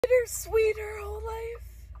Sweeter whole life.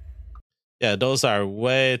 Yeah, those are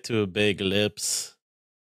way too big lips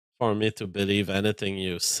for me to believe anything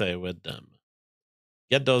you say with them.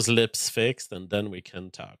 Get those lips fixed and then we can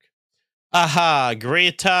talk. Aha,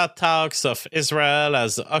 Greta talks of Israel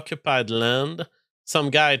as occupied land. Some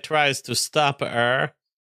guy tries to stop her,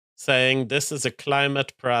 saying this is a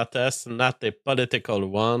climate protest, not a political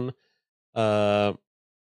one.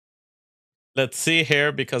 Let's see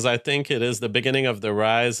here, because I think it is the beginning of the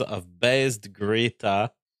rise of based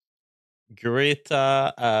Greta.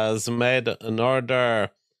 Greta has made an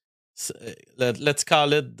order. Let's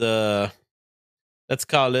call it the. Let's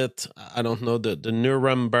call it, I don't know, the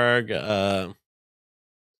Nuremberg.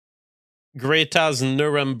 Greta's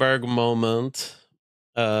Nuremberg moment,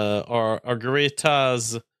 or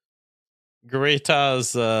Greta's.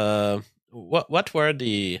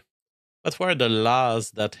 What were the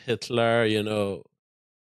laws that Hitler,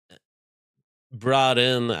 brought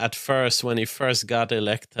in at first when he first got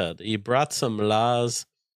elected? He brought some laws.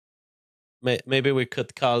 Maybe we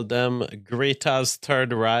could call them Greta's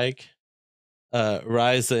Third Reich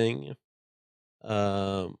rising.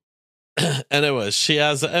 Anyway, she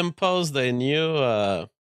has imposed a new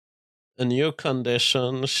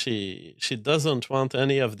condition. She doesn't want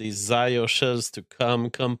any of these Zioshils to come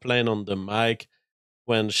complain on the mic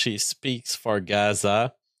when she speaks for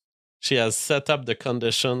Gaza. She has set up the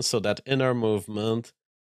conditions so that in her movement,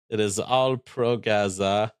 it is all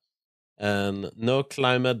pro-Gaza and no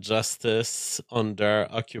climate justice under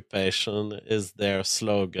occupation is their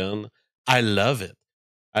slogan. I love it.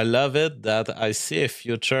 I love it that I see a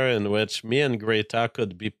future in which me and Greta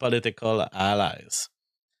could be political allies.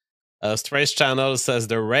 Strays Channel says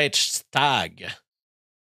the Reichstag.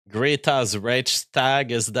 Greta's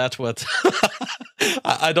Reichstag, is that what?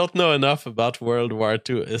 I don't know enough about World War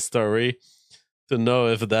II history to know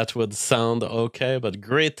if that would sound okay, but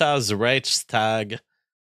Greta's Reichstag.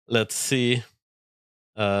 Let's see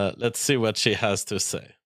what she has to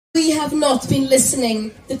say. We have not been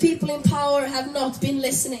listening. The people in power have not been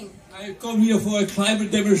listening. I come here for a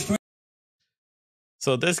climate demonstration.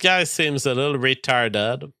 So this guy seems a little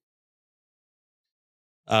retarded,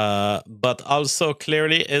 but also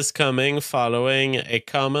clearly is coming following a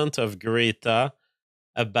comment of Greta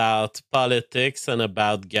about politics and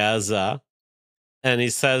about Gaza. And he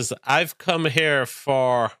says, I've come here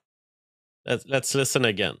for... Let's listen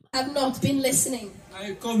again. Have not been listening.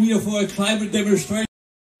 I come here for a climate demonstration.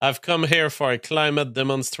 I've come here for a climate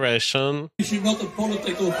demonstration. Not a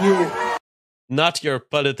political view. Not your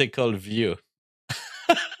political view.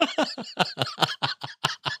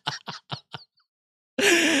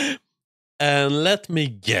 And let me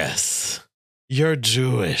guess, you're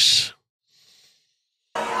Jewish.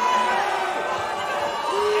 Calm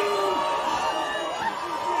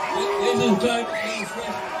down.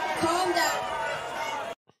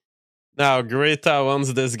 Now, Greta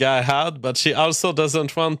wants this guy out, but she also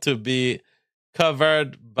doesn't want to be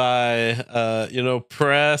covered by,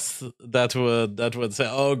 press that would say,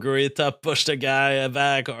 "Oh, Greta pushed the guy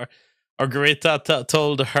back," or Greta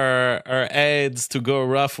told her aides to go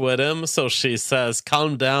rough with him. So she says,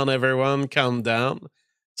 "Calm down, everyone, calm down."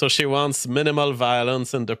 So she wants minimal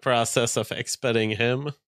violence in the process of expelling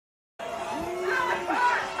him.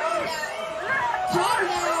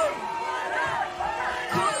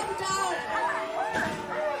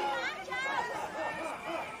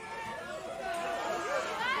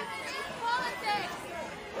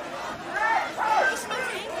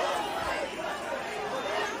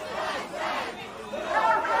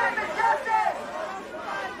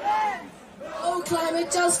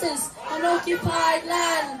 Climate justice on occupied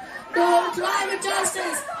land. No climate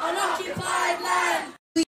justice on occupied land.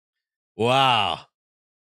 Wow.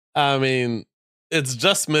 I mean, it's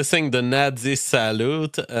just missing the Nazi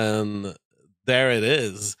salute, and there it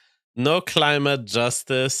is. No climate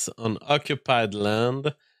justice on occupied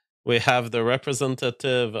land. We have the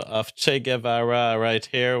representative of Che Guevara right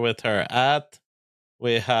here with her hat.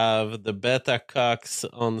 We have the beta cocks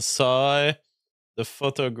on soy.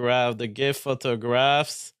 The gay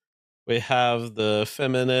photographs. We have the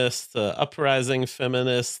feminist, uprising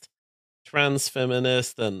feminist, trans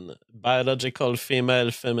feminist, and biological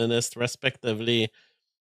female feminist, respectively,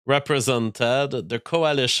 represented. The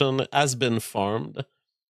coalition has been formed.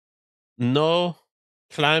 No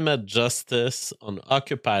climate justice on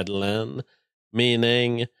occupied land,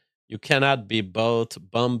 meaning you cannot be both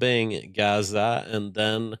bombing Gaza and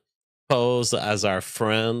then pose as our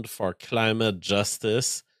friend for climate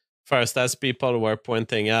justice. First, as people were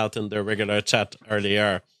pointing out in the regular chat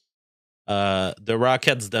earlier, the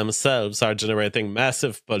rockets themselves are generating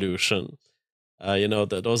massive pollution.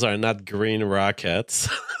 those are not green rockets.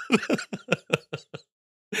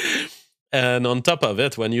 And on top of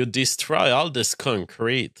it, when you destroy all this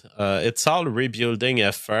concrete, it's all rebuilding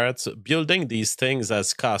efforts. Building these things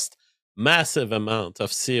has cost massive amount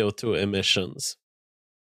of CO2 emissions.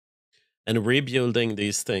 And rebuilding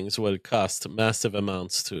these things will cost massive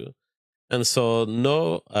amounts too. And so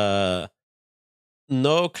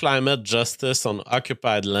no climate justice on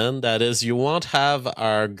occupied land. That is, you won't have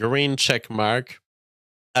our green check mark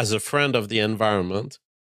as a friend of the environment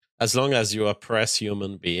as long as you oppress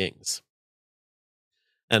human beings.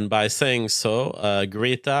 And by saying so,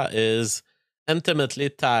 Greta is intimately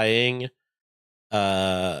tying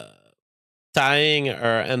her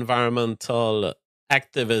environmental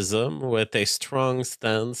activism with a strong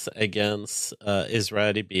stance against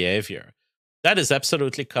Israeli behavior. That is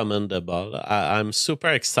absolutely commendable. I'm super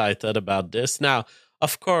excited about this. Now,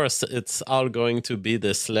 of course, it's all going to be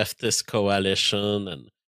this leftist coalition.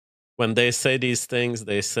 And when they say these things,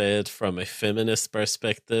 they say it from a feminist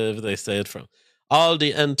perspective. They say it from all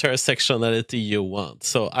the intersectionality you want.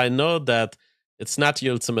 So I know that it's not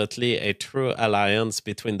ultimately a true alliance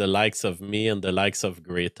between the likes of me and the likes of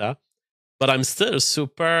Greta. But I'm still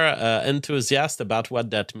super enthusiastic about what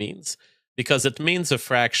that means, because it means a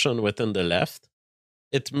fraction within the left.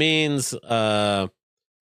 It means that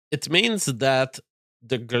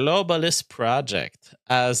the globalist project,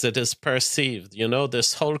 as it is perceived,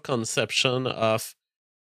 this whole conception of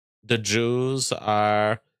the Jews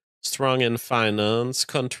are strong in finance,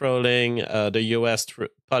 controlling the US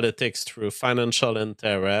politics through financial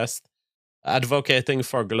interest, advocating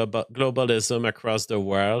for globalism across the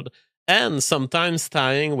world, and sometimes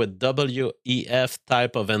tying with WEF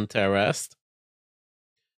type of interest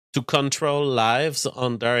to control lives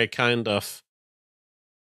under a kind of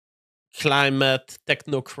climate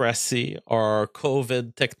technocracy or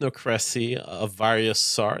COVID technocracy of various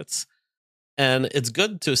sorts. And it's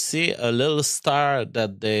good to see a little star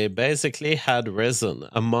that they basically had risen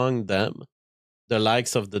among them, the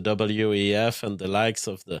likes of the WEF and the likes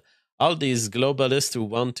of all these globalists who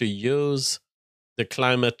want to use the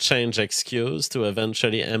climate change excuse to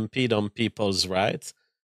eventually impede on people's rights.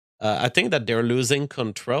 I think that they're losing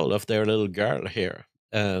control of their little girl here.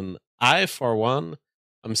 And I, for one,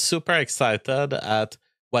 I'm super excited at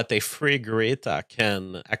what a free Greta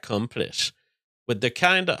can accomplish with the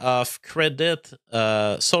kind of credit,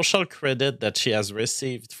 social credit that she has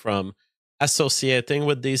received from associating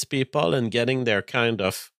with these people and getting their kind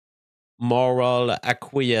of moral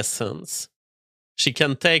acquiescence. She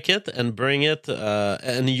can take it and bring it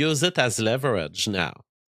and use it as leverage now.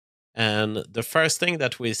 And the first thing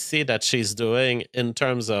that we see that she's doing in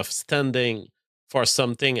terms of standing for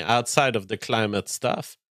something outside of the climate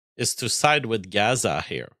stuff is to side with Gaza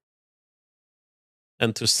here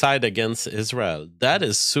and to side against Israel. That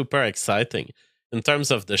is super exciting in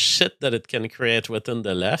terms of the shit that it can create within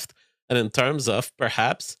the left, and in terms of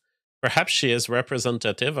perhaps she is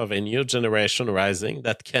representative of a new generation rising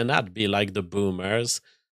that cannot be like the boomers,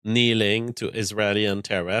 kneeling to Israeli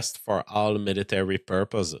interest for all military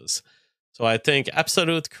purposes. So I think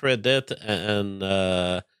absolute credit and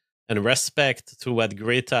respect to what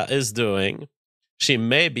Greta is doing. She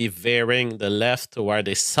may be veering the left toward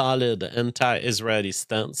a solid anti-Israeli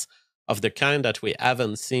stance of the kind that we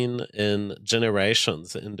haven't seen in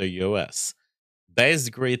generations in the US.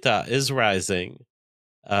 Based Greta is rising,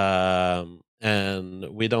 and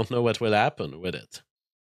we don't know what will happen with it.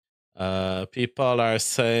 People are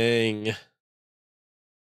saying,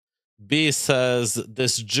 B says,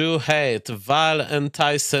 this Jew hate, vile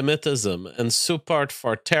anti-Semitism, and support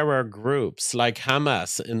for terror groups like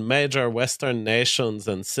Hamas in major Western nations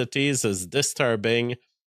and cities is disturbing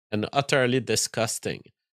and utterly disgusting.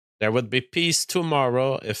 There would be peace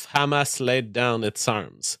tomorrow if Hamas laid down its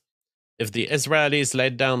arms. If the Israelis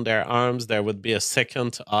laid down their arms, there would be a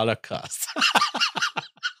second Holocaust.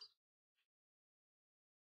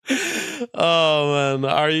 Oh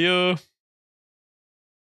man,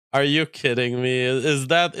 are you kidding me? Is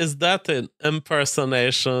that an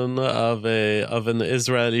impersonation of an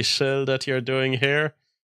Israeli shill that you're doing here?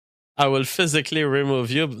 I will physically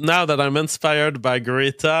remove you. Now that I'm inspired by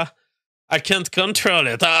Greta, I can't control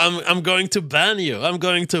it. I'm going to ban you. I'm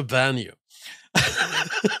going to ban you.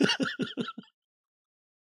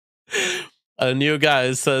 A new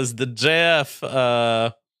guy says the JF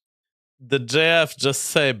just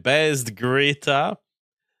say based Greta.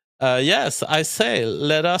 Yes, I say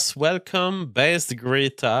let us welcome based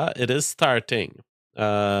Greta. It is starting.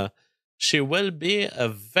 She will be a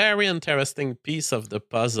very interesting piece of the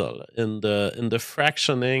puzzle in the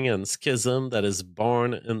fractioning and schism that is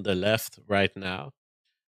born in the left right now.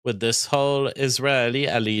 with this whole Israeli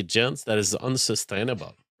allegiance that is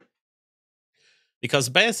unsustainable. Because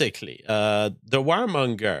basically, the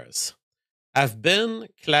warmongers have been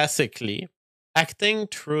classically acting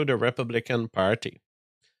through the Republican Party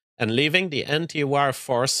and leaving the anti-war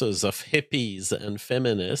forces of hippies and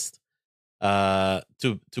feminists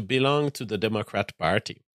to belong to the Democrat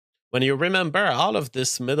Party. When you remember, all of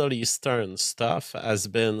this Middle Eastern stuff has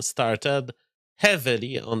been started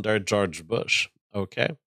heavily under George Bush,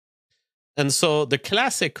 okay? And so the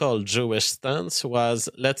classical Jewish stance was,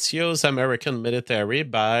 let's use American military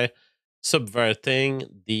by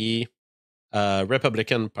subverting the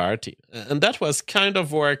Republican Party. And that was kind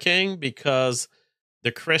of working because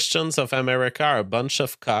the Christians of America are a bunch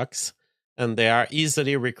of cocks, and they are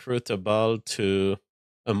easily recruitable to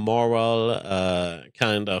a moral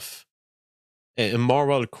a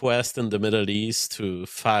moral quest in the Middle East to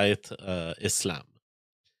fight Islam.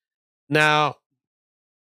 Now,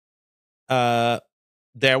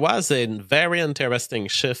 there was a very interesting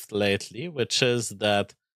shift lately, which is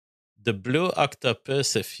that the blue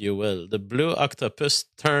octopus, if you will, the blue octopus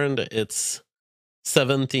turned its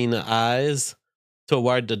 17 eyes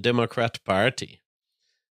toward the Democrat Party.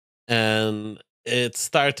 And it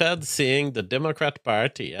started seeing the Democrat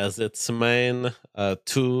Party as its main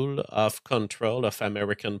tool of control of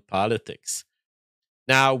American politics.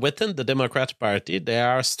 Now, within the Democrat Party, there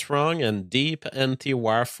are strong and deep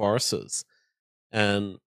anti-war forces.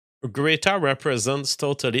 And Greta represents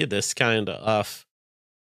totally this kind of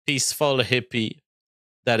peaceful hippie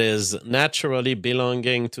that is naturally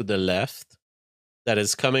belonging to the left, that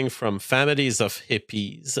is coming from families of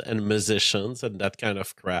hippies and musicians and that kind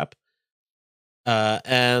of crap.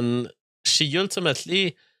 And she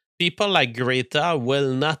ultimately, people like Greta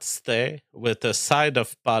will not stay with a side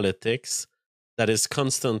of politics that is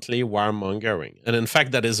constantly warmongering. And in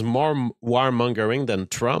fact, that is more warmongering than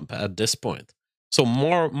Trump at this point. So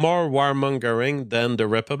more warmongering than the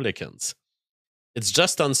Republicans. It's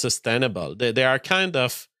just unsustainable. They are kind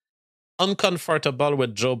of uncomfortable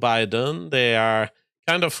with Joe Biden. They are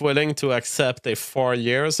kind of willing to accept 4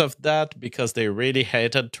 years of that because they really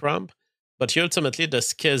hated Trump. But ultimately, the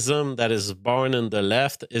schism that is born in the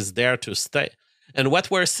left is there to stay. And what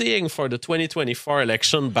we're seeing for the 2024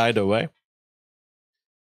 election, by the way,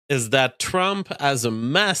 is that Trump has a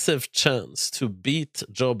massive chance to beat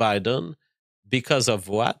Joe Biden because of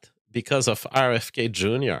what? Because of RFK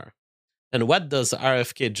Jr. And what does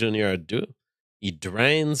RFK Jr. do? He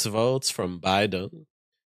drains votes from Biden.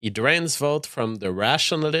 He drains votes from the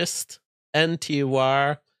rationalist,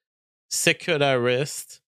 anti-war,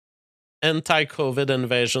 secularist, anti-COVID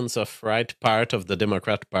invasions of right part of the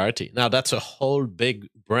Democrat Party. Now, that's a whole big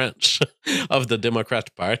branch of the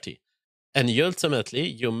Democrat Party. And ultimately,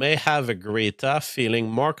 you may have a Greta feeling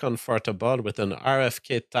more comfortable with an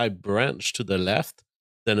RFK-type branch to the left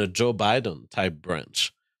than a Joe Biden-type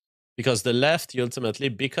branch. Because the left, ultimately,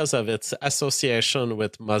 because of its association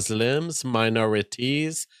with Muslims,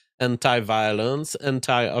 minorities, anti-violence,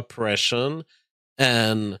 anti-oppression,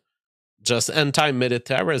 and just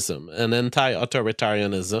anti-militarism and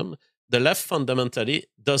anti-authoritarianism, the left fundamentally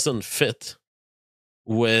doesn't fit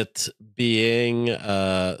with being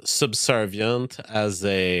subservient as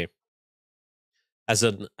a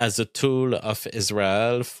tool of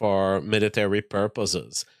Israel for military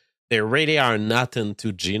purposes. They really are not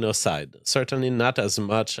into genocide, certainly not as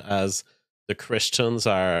much as the Christians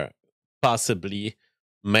are possibly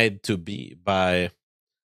made to be by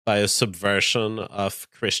a subversion of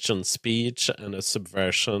Christian speech and a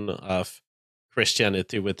subversion of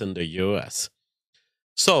Christianity within the US.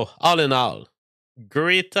 So, all in all,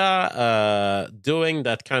 Greta doing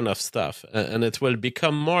that kind of stuff, and it will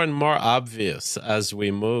become more and more obvious as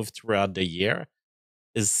we move throughout the year,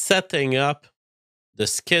 is setting up the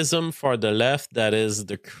schism for the left that is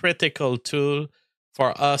the critical tool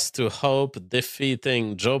for us to hope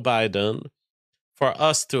defeating Joe Biden, for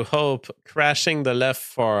us to hope crashing the left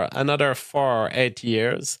for another 4 or 8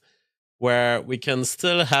 years, where we can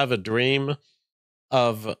still have a dream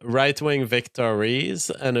of right-wing victories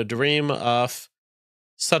and a dream of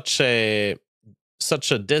such a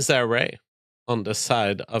disarray on the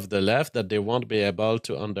side of the left that they won't be able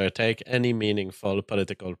to undertake any meaningful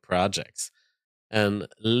political projects. And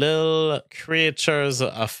little creatures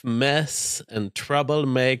of mess and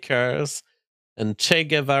troublemakers and Che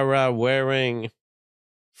Guevara wearing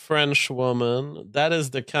French woman, that is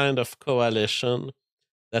the kind of coalition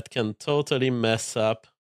that can totally mess up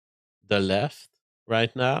the left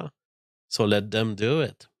right now. So let them do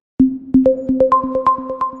it.